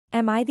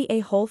Am I the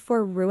a-hole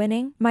for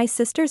ruining my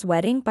sister's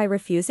wedding by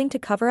refusing to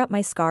cover up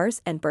my scars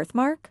and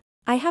birthmark?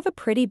 I have a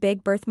pretty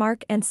big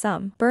birthmark and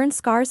some burn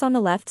scars on the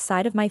left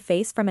side of my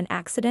face from an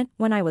accident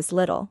when I was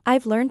little.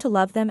 I've learned to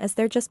love them as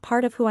they're just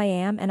part of who I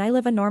am and I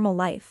live a normal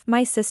life.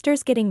 My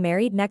sister's getting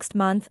married next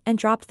month and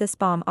dropped this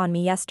bomb on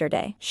me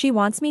yesterday. She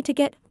wants me to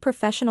get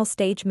professional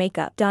stage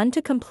makeup done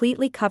to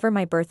completely cover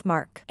my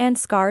birthmark and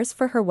scars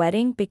for her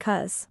wedding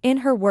because, in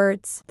her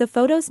words, the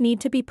photos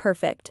need to be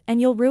perfect and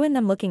you'll ruin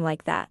them looking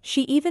like that.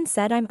 She even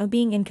said I'm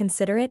being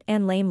inconsiderate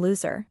and lame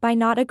loser by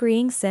not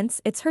agreeing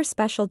since it's her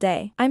special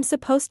day. I'm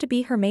supposed to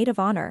be her maid of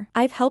honor.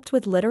 I've helped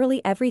with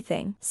literally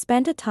everything,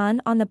 spent a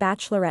ton on the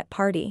bachelorette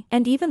party,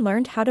 and even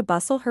learned how to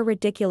bustle her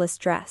ridiculous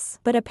dress.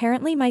 But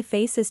apparently my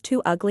face is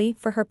too ugly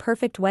for her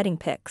perfect wedding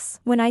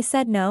pics. When I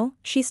said no,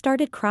 she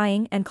started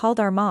crying and called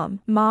our mom.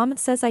 Mom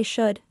says I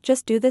should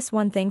just do this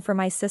one thing for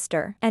my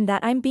sister, and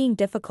that I'm being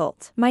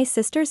difficult. My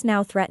sister's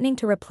now threatening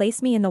to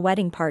replace me in the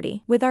wedding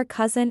party with our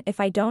cousin if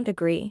I don't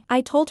agree.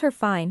 I told her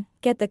fine,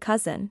 get the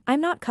cousin. I'm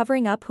not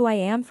covering up who I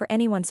am for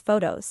anyone's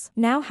photos.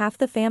 Now half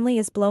the family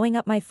is blowing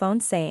up my phone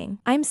saying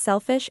I'm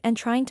selfish and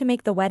trying to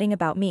make the wedding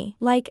about me.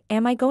 Like,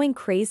 am I going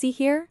crazy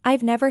here?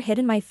 I've never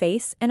hidden my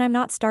face and I'm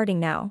not starting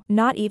now.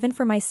 Not even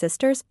for my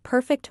sister's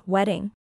perfect wedding.